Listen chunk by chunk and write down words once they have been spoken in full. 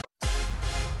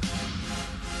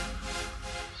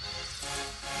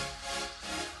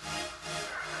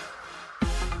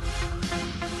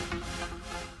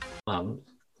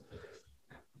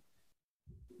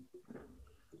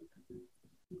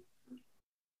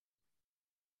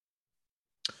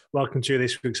Welcome to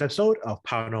this week's episode of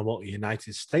Paranormal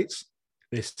United States.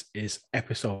 This is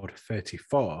episode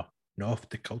 34, North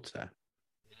Dakota.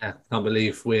 Yeah, can't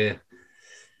believe we're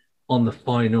on the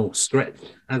final stretch,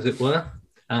 as it were.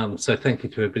 So thank you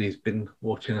to everybody who's been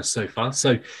watching us so far.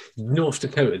 So North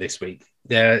Dakota this week,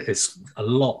 there is a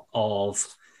lot of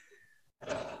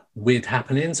weird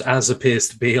happenings, as appears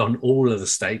to be on all of the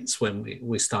states when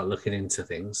we start looking into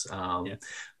things.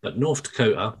 But North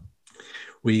Dakota,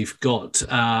 we've got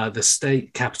the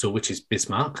state capital, which is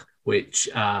Bismarck, which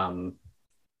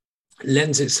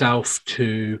lends itself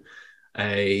to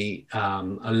a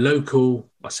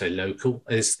local, I say local,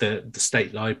 is the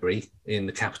state library in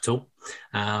the capital.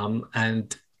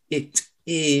 And it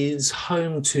is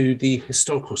home to the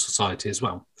Historical Society as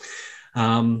well. So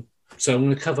I'm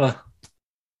going to cover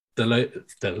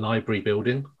the library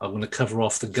building. I'm going to cover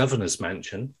off the governor's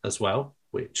mansion as well,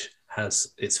 which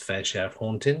has its fair share of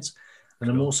hauntings. And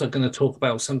I'm also going to talk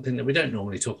about something that we don't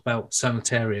normally talk about,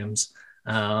 sanitariums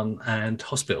and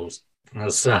hospitals,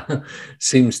 as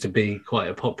seems to be quite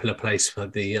a popular place for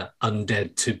the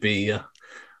undead to be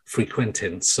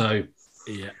frequenting. So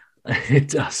Yeah, it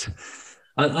does.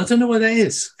 I don't know what that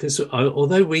is, because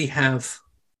although we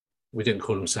don't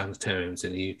call them sanitariums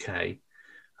in the UK,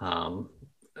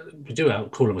 we do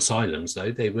call them asylums,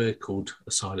 though. They were called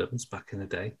asylums back in the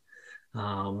day.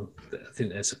 I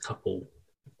think there's a couple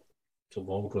of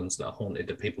old ones that are haunted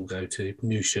that people go to.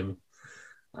 Newsham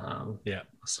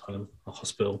asylum, a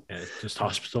hospital. Yeah, it's just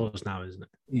hospitals now, isn't it?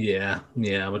 Yeah.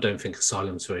 I don't think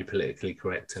asylum's very politically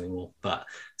correct anymore, but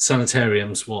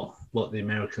sanitarium's what the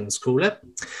Americans call it.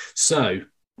 So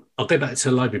I'll go back to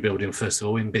the library building first of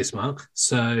all in Bismarck.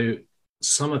 So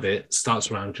some of it starts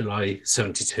around July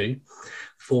 72.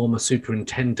 Former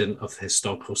superintendent of the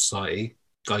Historical Society,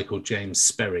 a guy called James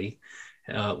Sperry,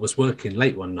 was working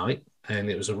late one night, and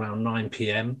it was around 9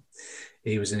 p.m.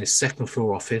 He was in his second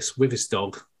floor office with his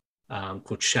dog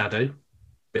called Shadow,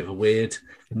 bit of a weird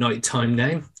nighttime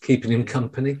name, keeping him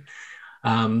company.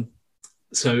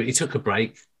 So he took a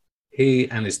break. He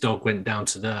and his dog went down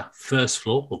to the first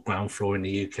floor or ground floor in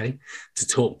the UK to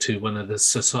talk to one of the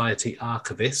society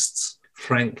archivists,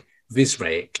 Frank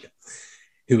Visreich,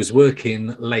 who was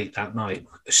working late that night.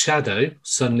 Shadow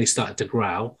suddenly started to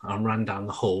growl and ran down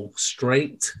the hall,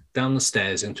 straight down the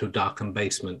stairs into a darkened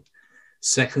basement.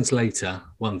 Seconds later,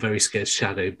 one very scared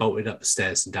Shadow bolted up the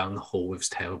stairs and down the hall with his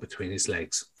tail between his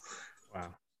legs.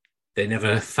 Wow. They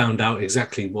never found out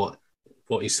exactly what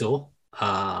he saw.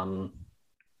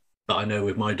 But I know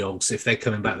with my dogs, if they're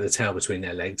coming back with the tail between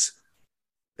their legs,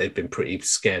 they've been pretty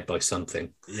scared by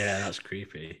something. Yeah, that's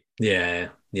creepy. Yeah.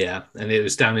 And it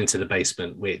was down into the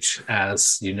basement, which,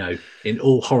 as you know, in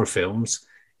all horror films,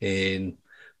 in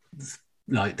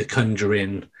like The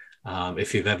Conjuring,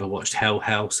 if you've ever watched Hell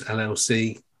House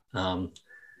LLC,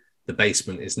 the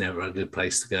basement is never a good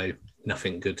place to go.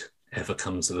 Nothing good ever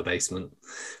comes of the basement.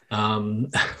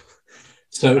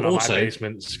 So also, my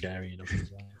basement's scary enough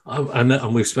as well.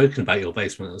 And we've spoken about your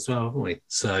basement as well, haven't we?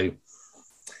 So,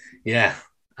 yeah,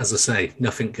 as I say,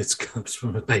 nothing good comes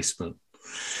from a basement.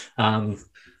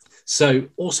 So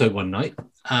also one night,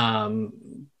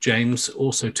 James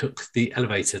also took the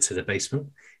elevator to the basement.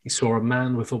 He saw a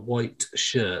man with a white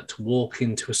shirt walk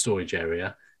into a storage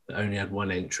area that only had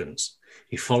one entrance.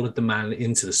 He followed the man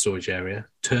into the storage area,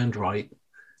 turned right,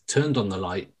 turned on the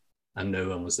light, and no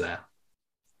one was there.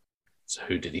 So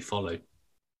who did he follow?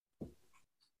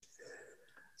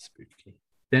 Spooky.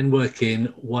 Then working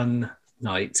one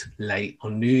night late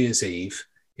on New Year's Eve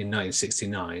in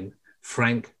 1969,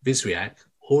 Frank Visreich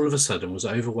all of a sudden was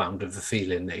overwhelmed with the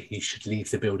feeling that he should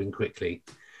leave the building quickly,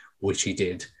 which he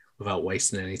did without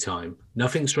wasting any time.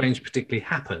 Nothing strange particularly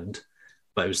happened,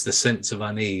 but it was the sense of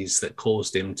unease that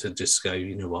caused him to just go,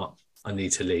 you know what, I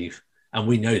need to leave. And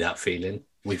we know that feeling.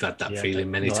 We've had that feeling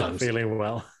many times. Feeling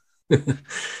well.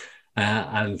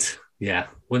 And yeah,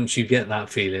 once you get that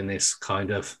feeling, it's kind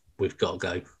of, we've got to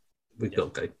go. We've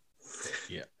got to go.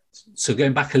 Yeah. So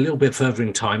going back a little bit further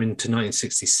in time into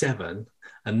 1967,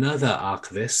 another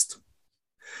archivist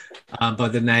by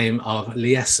the name of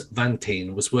Lies Van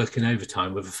Teen was working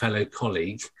overtime with a fellow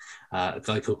colleague, a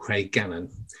guy called Craig Gannon.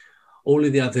 All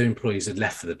of the other employees had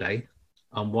left for the day.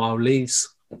 And while Lies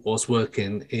was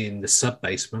working in the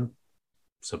sub-basements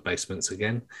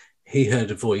again, he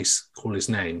heard a voice call his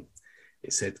name.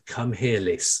 It said, "Come here,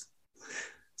 Lies."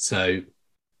 So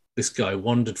this guy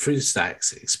wandered through the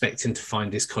stacks, expecting to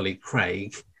find his colleague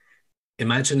Craig.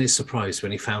 Imagine his surprise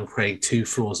when he found Craig 2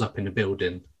 floors up in the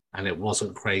building, and it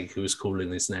wasn't Craig who was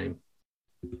calling his name.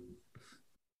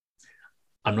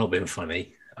 I'm not being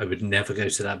funny. I would never go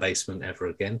to that basement ever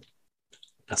again.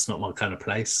 That's not my kind of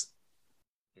place.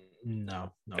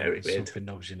 No, Very it's weird. something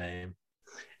knows your name.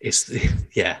 It's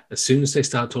yeah. As soon as they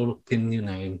start talking your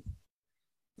name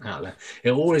out there,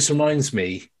 it always reminds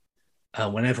me.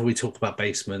 Whenever we talk about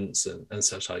basements and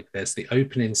such like, there's the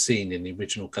opening scene in the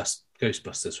original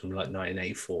Ghostbusters from like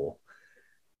 1984,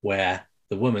 where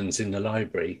the woman's in the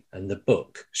library and the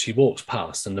book, she walks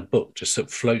past and the book just sort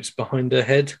of floats behind her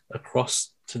head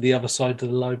across to the other side of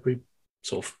the library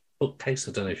sort of bookcase.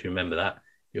 I don't know if you remember that.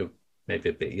 You're maybe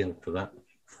a bit young for that.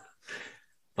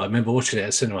 But I remember watching it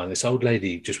at cinema, and this old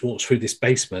lady just walks through this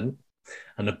basement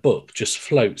and a book just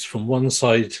floats from one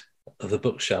side of the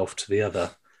bookshelf to the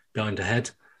other behind her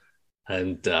head.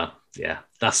 And yeah,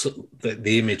 that's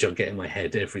the image I get in my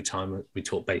head every time we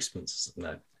talk basements.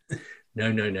 No.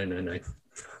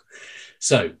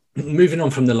 So moving on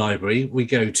from the library, we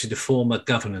go to the former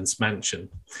governor's mansion.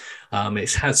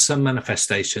 It has some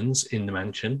manifestations in the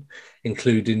mansion,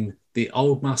 including the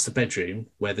old master bedroom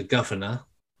where the governor,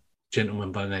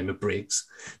 gentleman by the name of Briggs,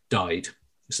 died.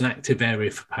 It's an active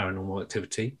area for paranormal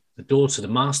activity. The door to the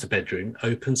master bedroom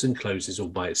opens and closes all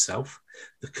by itself.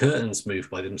 The curtains move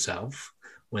by themselves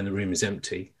when the room is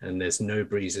empty and there's no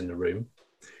breeze in the room.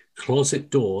 Closet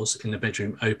doors in the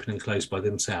bedroom open and close by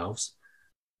themselves,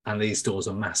 and these doors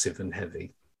are massive and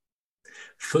heavy.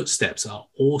 Footsteps are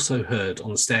also heard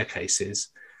on the staircases.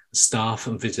 Staff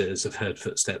and visitors have heard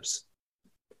footsteps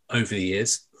over the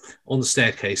years on the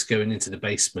staircase going into the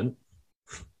basement.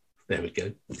 There we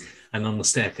go. And on the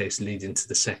staircase leading to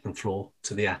the second floor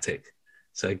to the attic.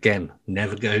 So again,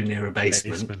 never go near a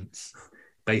basement.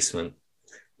 Basement.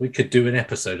 We could do an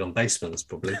episode on basements,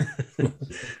 probably.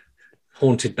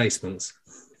 Haunted basements.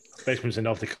 Basements in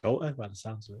North Dakota, by the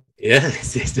sounds of it. Yeah,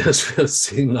 it does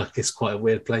seem like it's quite a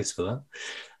weird place for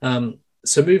that.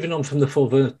 So moving on from the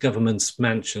former government's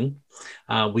mansion,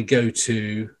 we go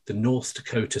to the North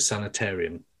Dakota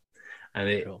Sanitarium. And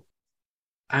it, cool.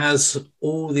 As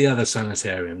all the other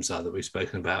sanitariums are that we've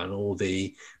spoken about and all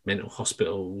the mental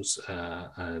hospitals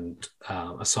and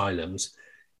asylums,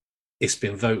 it's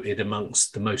been voted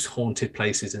amongst the most haunted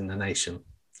places in the nation.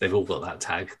 They've all got that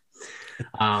tag.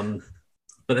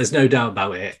 But there's no doubt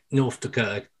about it. North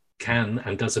Dakota can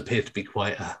and does appear to be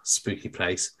quite a spooky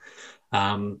place.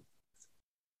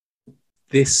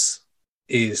 This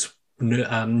is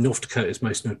North Dakota's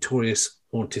most notorious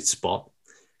haunted spot.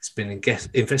 It's been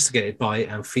investigated by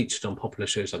and featured on popular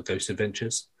shows like Ghost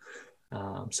Adventures.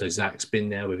 So Zach's been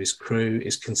there with his crew.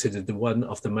 It's considered the one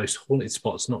of the most haunted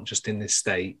spots, not just in this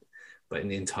state, but in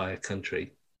the entire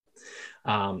country.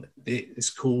 It's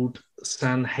called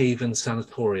San Haven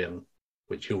Sanatorium,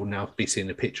 which you'll now be seeing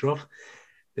a picture of.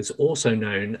 It's also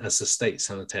known as the State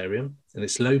Sanitarium, and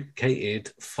it's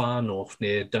located far north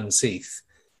near Dunseith,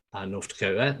 North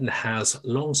Dakota, and has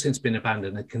long since been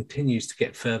abandoned and continues to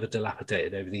get further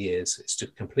dilapidated over the years. It's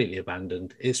just completely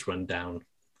abandoned. It's run down.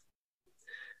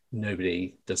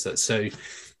 Nobody does that. So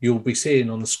you'll be seeing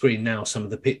on the screen now some of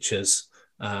the pictures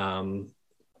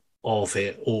of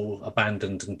it all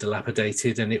abandoned and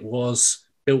dilapidated. And it was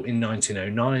built in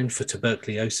 1909 for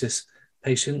tuberculosis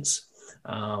patients.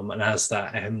 And as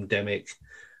that endemic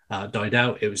died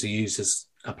out, it was used as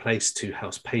a place to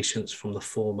house patients from the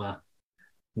former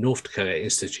North Dakota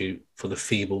Institute for the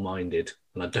Feeble-Minded.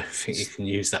 And I don't think you can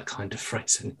use that kind of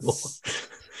phrase anymore.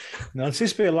 No, there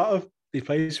seems to be a lot of these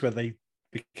places where they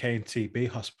became TB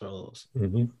hospitals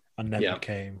and then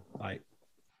became like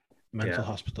mental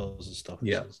hospitals and stuff.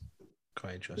 Yeah. Is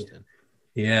quite interesting.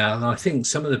 Yeah, and I think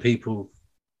some of the people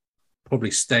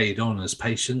probably stayed on as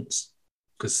patients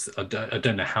because I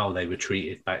don't know how they were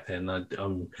treated back then.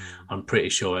 I'm pretty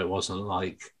sure it wasn't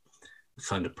like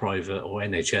kind of private or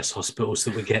NHS hospitals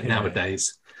that we get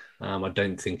nowadays. I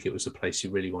don't think it was a place you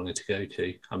really wanted to go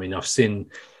to. I mean, I've seen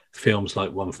films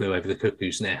like One Flew Over the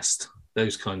Cuckoo's Nest,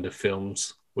 those kind of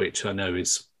films, which I know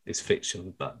is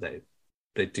fiction, but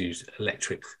they do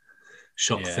electric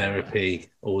shock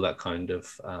therapy, all that kind of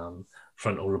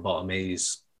frontal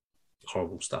lobotomies,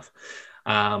 horrible stuff.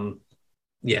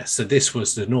 So this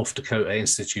was the North Dakota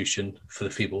Institution for the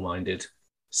Feeble-Minded,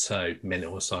 so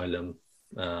mental asylum,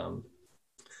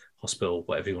 hospital,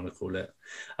 whatever you want to call it.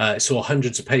 It saw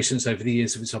hundreds of patients over the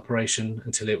years of its operation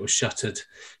until it was shuttered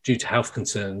due to health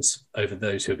concerns over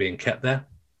those who are being kept there,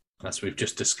 as we've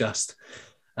just discussed,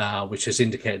 which has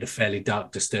indicated a fairly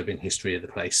dark, disturbing history of the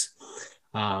place.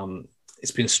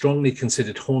 It's been strongly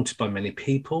considered haunted by many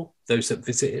people. Those that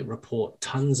visit it report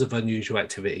tons of unusual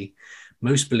activity,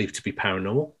 most believed to be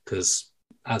paranormal, because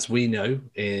as we know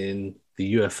in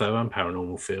the UFO and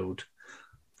paranormal field,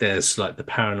 there's like the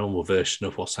paranormal version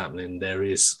of what's happening. There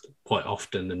is quite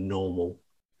often a normal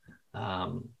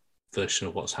version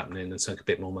of what's happening. It's like a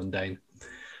bit more mundane.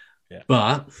 Yeah.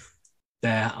 But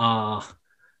there are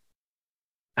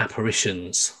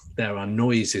apparitions, there are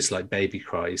noises like baby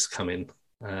cries coming,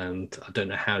 and I don't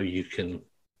know how you can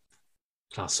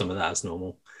class some of that as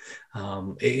normal.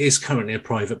 It is currently a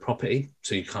private property,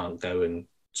 so you can't go and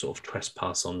sort of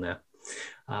trespass on there.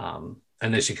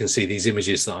 And as you can see, these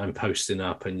images that I'm posting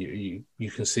up and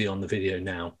you can see on the video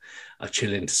now are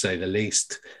chilling, to say the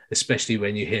least, especially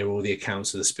when you hear all the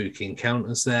accounts of the spooky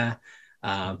encounters there.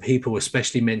 People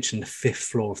especially mention the 5th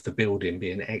floor of the building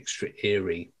being extra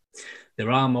eerie.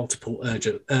 There are multiple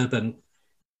urban...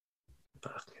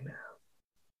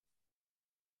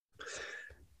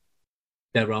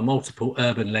 There are multiple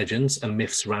urban legends and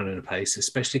myths surrounding the place,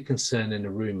 especially concerning the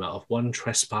rumour of one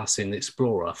trespassing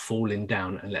explorer falling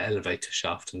down an elevator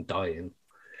shaft and dying.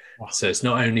 Wow. So it's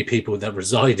not only people that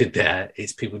resided there,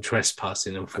 it's people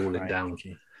trespassing and falling down.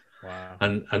 Wow.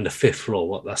 And the 5th floor,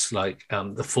 what that's like,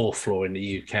 the 4th floor in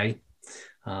the UK.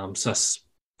 So that's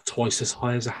twice as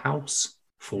high as a house,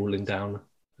 falling down.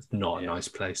 It's not a nice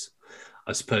place.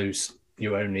 I suppose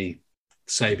your only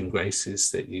saving grace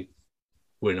is that you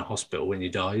were in a hospital when you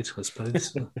died, I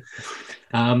suppose.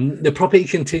 The property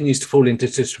continues to fall into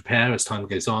disrepair as time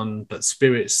goes on, but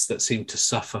spirits that seem to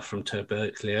suffer from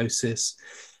tuberculosis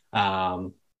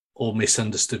or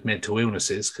misunderstood mental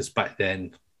illnesses, because back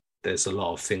then there's a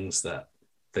lot of things that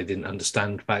they didn't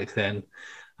understand back then.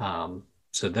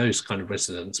 So those kind of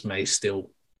residents may still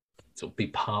sort of be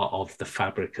part of the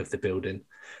fabric of the building.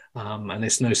 And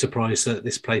it's no surprise that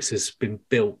this place has been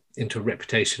built into a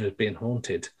reputation of being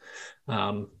haunted.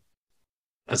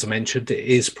 As I mentioned, it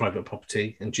is private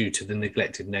property, and due to the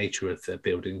neglected nature of the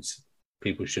buildings,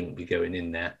 people shouldn't be going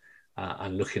in there.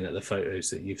 And looking at the photos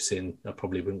that you've seen, I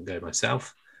probably wouldn't go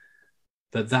myself.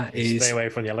 But that is... Stay away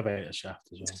from the elevator shaft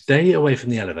as well. Stay away from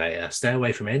the elevator. Stay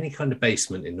away from any kind of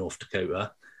basement in North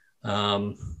Dakota.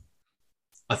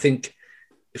 I think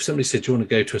if somebody said, do you want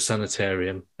to go to a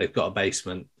sanitarium? They've got a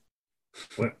basement.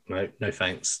 Well, no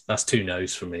thanks. That's 2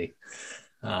 no's from me.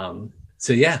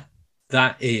 So yeah,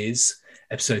 that is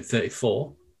episode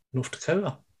 34, North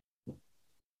Dakota.